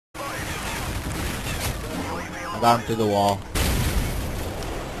got him through the wall.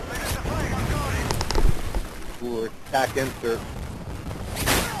 Ooh, attack insert.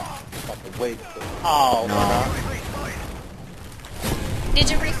 Fucking wait. Oh, No. Did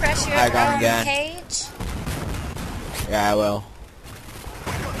you refresh your I got him again. page? Yeah, I will.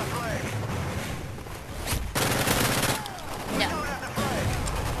 No.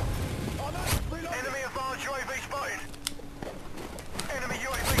 Enemy advanced UAV spotted. Enemy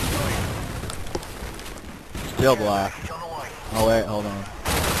UAV spotted. Still black. On the way. Oh wait, hold on.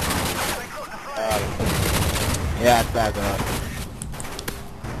 They got the flag. Yeah, it's back up.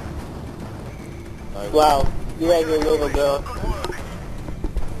 wow, you like your little girl.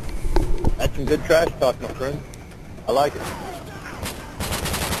 That's some good trash talk, my friend. I like it.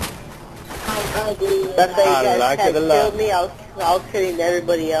 That's how you guys had killed me. I was killing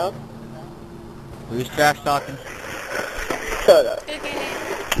everybody else. Who's trash talking? Shut up. Okay.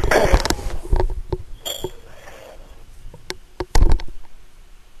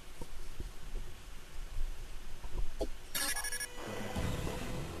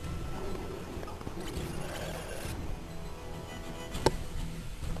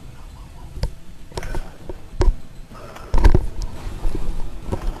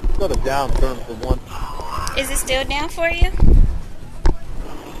 Go to downturn for once. Is it still down for you?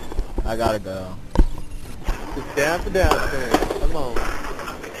 I gotta go. Just down for downturn. Come on.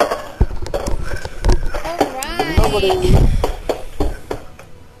 Alright. Nobody.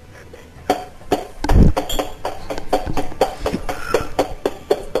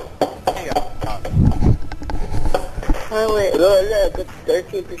 Oh wait, look, it's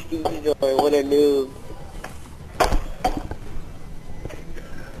 13 prestige or what a noob.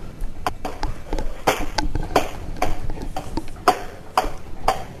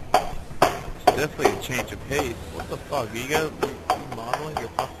 Definitely a change of pace. What the fuck? You guys modeling your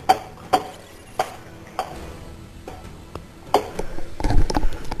fucking...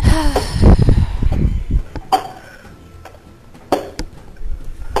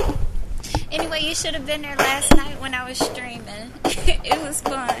 Anyway, you should have been there last night when I was streaming. It was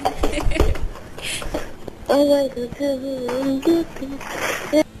fun.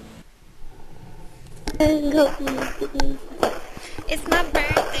 It's my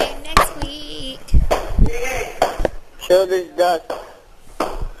birthday next week. Shoulders dust.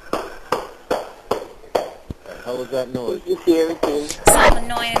 How was that noise? You see everything. Some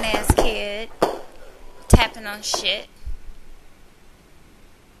annoying ass kid tapping on shit.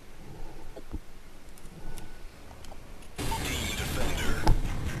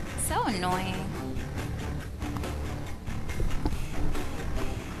 So annoying.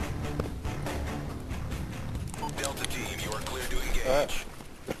 Delta team, you are clear to engage.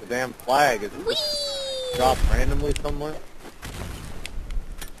 The damn flag is Whee! dropped randomly somewhere.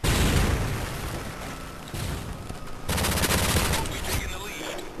 We've taken the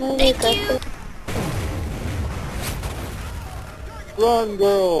lead. Thank you. Run,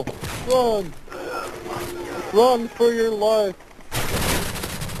 girl! Run! Run for your life!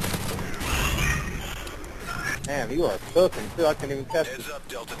 Damn, you are cooking too. I can't even catch Heads it. up,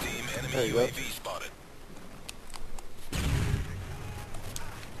 Delta team. There Enemy you go. UAV spotted.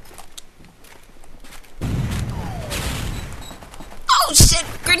 Oh shit,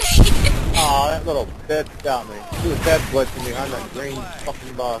 grenade! Aw, that little bitch got me. She was head glitching behind that green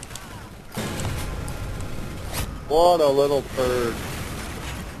fucking box. What a little turd.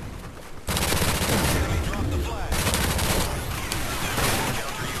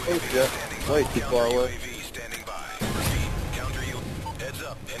 Oh shit, way too far away. UAV standing by. Repeat, counter you. Heads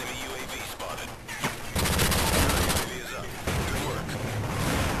up, enemy UAV spotted. UAV is up. Good work.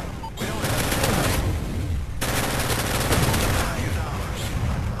 We don't have is ours.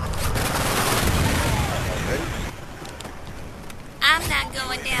 I'm not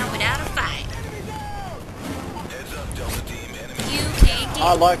going down without a fight. Heads up, Delta team. Enemy You can't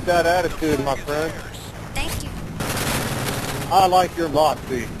I get like that attitude, my friend. Thank you. I like your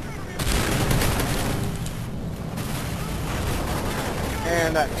moxie.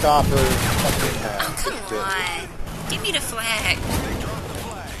 And that chopper is fucking Oh, come on. Give me the flag.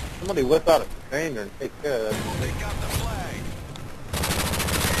 Somebody whip out a finger and take care of that. They got the flag.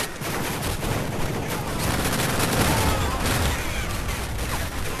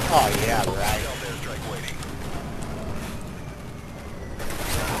 Oh yeah, right. Stealth airstrike waiting.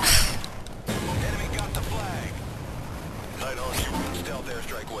 Enemy got the flag. Night on you. Stealth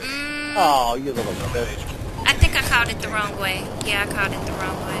airstrike waiting. Oh, you little bitch. I think I called it the wrong way. Yeah, I called it the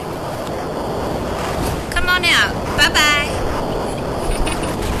wrong way. Come on out. Bye-bye.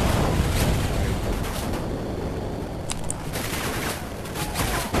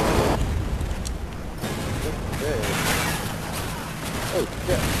 Oh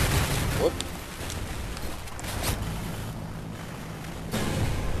shit. What?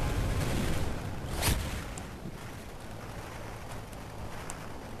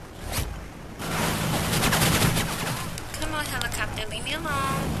 Come on, helicopter, leave me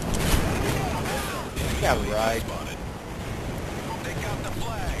alone. Yeah, right. They got the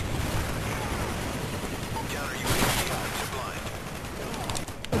flag. Counter UAV out. Zip line.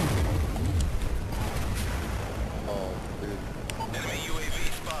 Oh, dude. Enemy UAV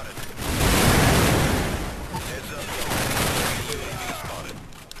spotted. Heads up. Enemy UAV spotted.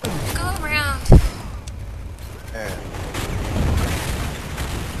 Go around. Man,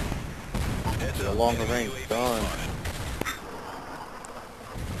 Heads the up. longer Enemy range UAV gun. spotted.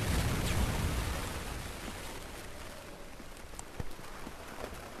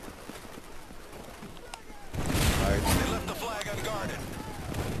 Alright. They left the flag unguarded.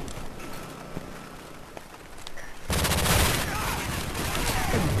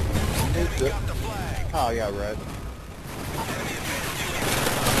 Enemy got the flag. Oh, yeah, red. Enemy advanced UAV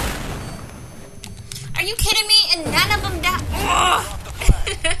Are you kidding me? And none of them died. off the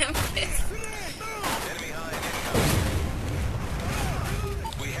flag. Enemy high and incoming.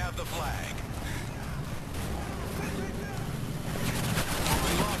 We have the flag.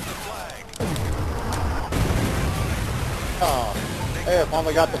 We lost the flag. Oh, hey, I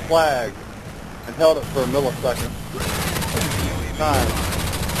finally got the flag and held it for a millisecond. Nice.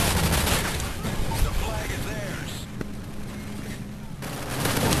 The flag is theirs.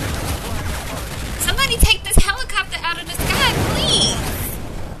 Somebody take this helicopter out of the sky, please.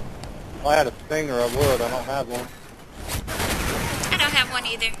 If I had a Stinger, I would. I don't have one. I don't have one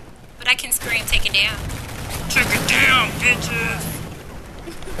either, but I can scream, take it down. Take it down, bitches.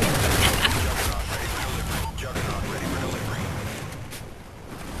 Juggernaut ready for delivery.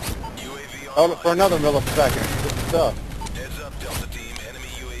 UAV Hold it online. for another millisecond. Good stuff. Heads up, Delta Team. Enemy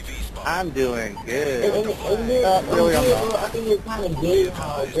UAV spotted. I'm doing And good. really, I'm not. I think it's kind of gay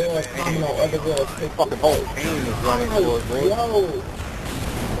how girls comment on other girls' The fucking whole team is running I'm towards like, me. yo,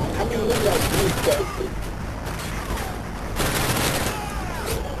 I mean, look like you sexy.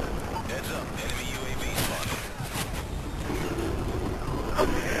 Heads up. Enemy UAV spotted.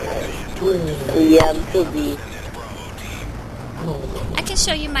 Yeah, I'm too deep. And then Bravo Team. I can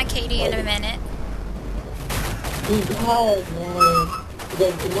show you my Katie in a minute. Because, man, the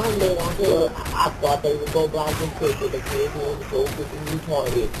one day on here, I thought they would go blind and quick with the kids who was so freaking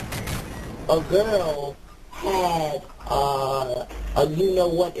retarded. A girl had, a you know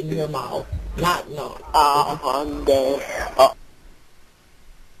what in her mouth. Not, no. I'm dead.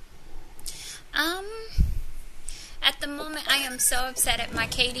 At the moment, I am so upset at my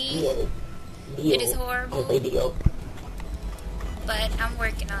Katie, Deal. It is horrible. On video. but I'm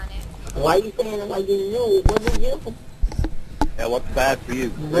working on it. Why you saying it like you knew? What did you do? Yeah, what's bad for you?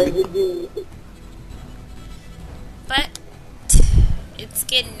 What did you do? But it's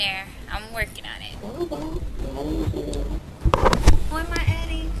getting there. I'm working on it. What am I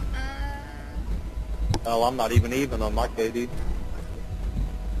adding? Oh, I'm not even on my KD.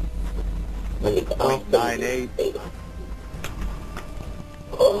 0.98.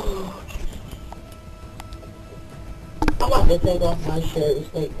 Oh. I'm about to take off my shirt and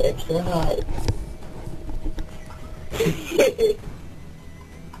stay extra hot.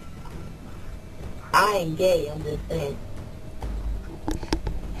 I ain't gay, I'm just saying.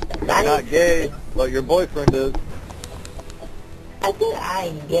 You're not gay, but your boyfriend is. I said I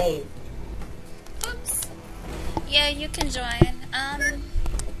ain't gay. Oops. Yeah, you can join.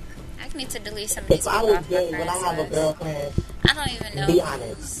 I need to delete some of these If people I was off my gay, would I friends have a list. girlfriend? I don't even know Be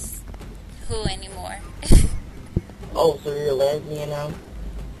honest. who anymore. Oh, so you're a lesbian now?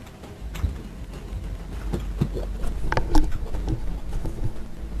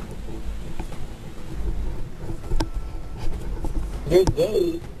 You're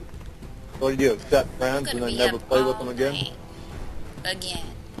gay. What do you accept I'm friends gonna and then be never up play with all them again? night. Again.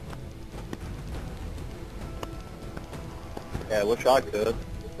 Yeah, I wish I could.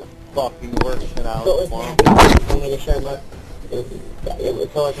 Fucking work 10 hours So it's tomorrow. not for me to show my... It was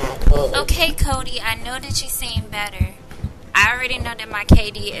so it's not cool. Okay, Cody, I know that you're saying better. I already know that my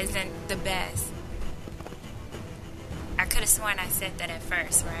KD isn't the best. I could have sworn I said that at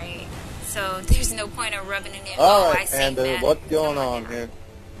first, right? So there's no point of rubbing it in. I Alright, sing Panda, better. what's going on here?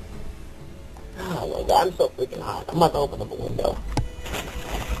 Oh my god, I'm so freaking hot. I'm about to open up a window.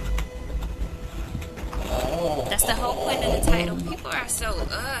 That's the whole point of the title. People are so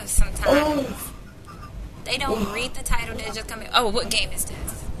sometimes. They don't read the title, they just come in. Oh, what game is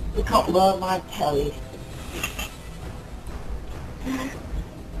this? You can't love my telly.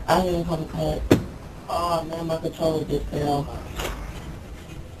 I didn't even come to pet. Oh man, my controller just fell.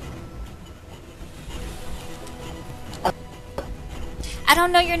 I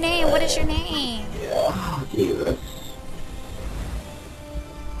don't know your name. What is your name? Yeah, Jesus.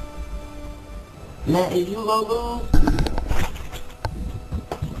 Man, is you Logo?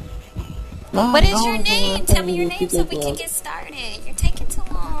 What is your name? Tell me your name so we can get started. You're taking too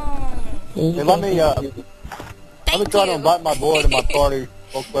long. Hey, let me Thank try to you. invite my boy to my party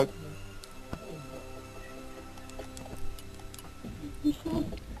real quick.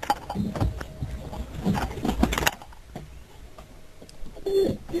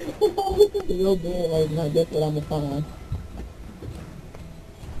 Real good right now. That's what I'm gonna find.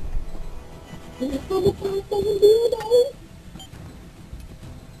 I'm gonna find something good, though.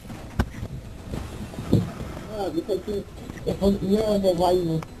 Yeah, because if you're on the why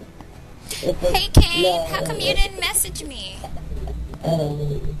you. Hey, Kane. How come you didn't message me? I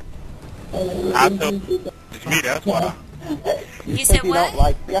told it's me, that's why. You said You don't what?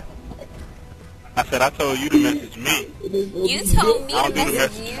 like ya? I said I told you to message me. You told me to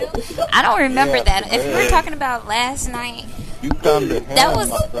message you? I don't remember Yeah, that. If we were yeah. talking about last night, You come to him, that was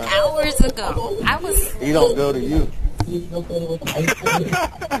my friend. hours ago. I was... He don't go to you.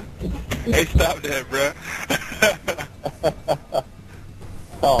 Hey, stop that, bruh.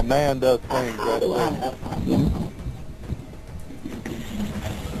 Oh, man does things right there.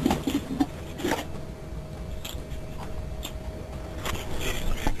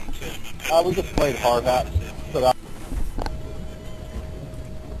 We just played hard hat.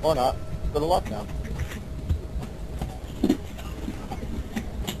 Or not. For the lockdown.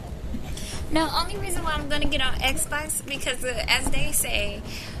 No, only reason why I'm going to get on Xbox because, as they say,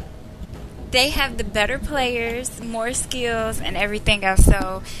 they have the better players, more skills, and everything else.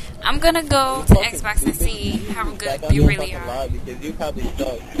 So I'm going to go to Xbox and see how good we really are. Because you probably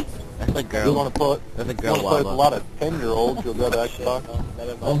suck. That's a girl. You want to put, That's a you girl. want to play with a lot of 10-year-olds, you'll go to Xbox.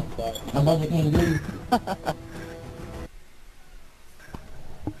 I'm about to can't do.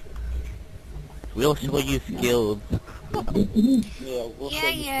 We'll show you skills. Yeah, we'll show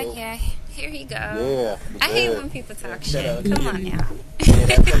you Yeah. skills. Here you go. Yeah. I hate when people talk shit. Come on now.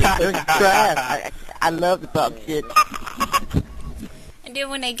 They're trash. I love to talk shit. And then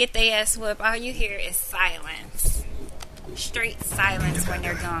when they get their ass whooped, all you hear is silence. Straight silence when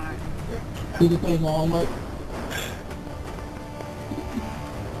they're gone. Did you play my homework?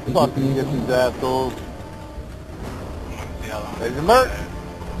 Fucking get these assholes. There's your merch.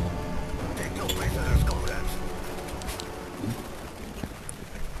 Take no prisoners, comrades.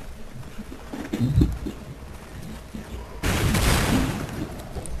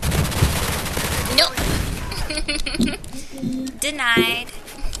 Nope. Denied.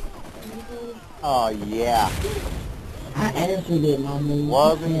 Oh, yeah. I answered it, my man.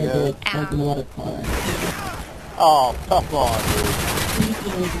 Wasn't good. Talking about a car. Oh, come on, dude.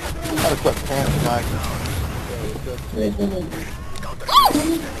 Gotta quit panicking, Mike.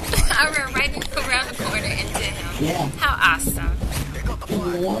 I ran right around the corner into him. Yeah. How awesome.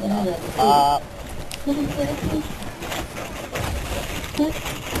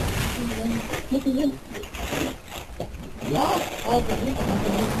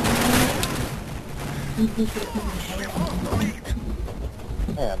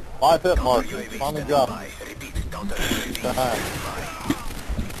 Man, 5 hit marks. Finally dropped. Repeat, counter UAV. Behind.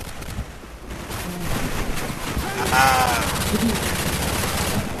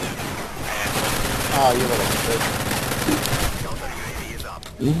 Oh, you little bitch. Counter UAV is up.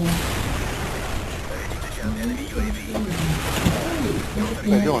 Ready to jam enemy UAV. What are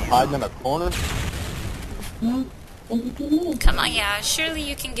you doing, hiding in a corner? Come on, y'all. Surely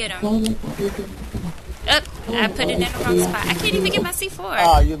you can get him. Up. I put it in the wrong spot. I can't even get my C4.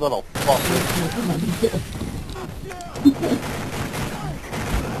 Oh, you little fucker.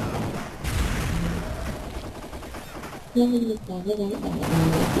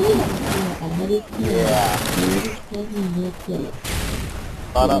 Yeah.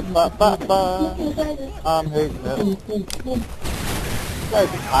 Ba-da-ba-ba-ba. I'm hating it. You guys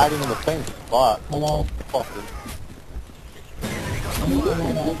are hiding in the same spot. Hello, fucker.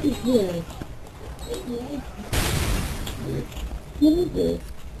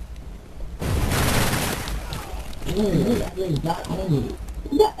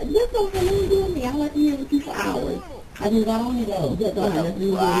 This don't really do me. I like to hear with you for hours. I just got on it though. Just go ahead. Let's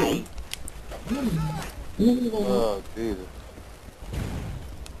do it. Oh, Jesus.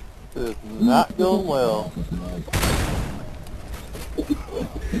 This is not going well.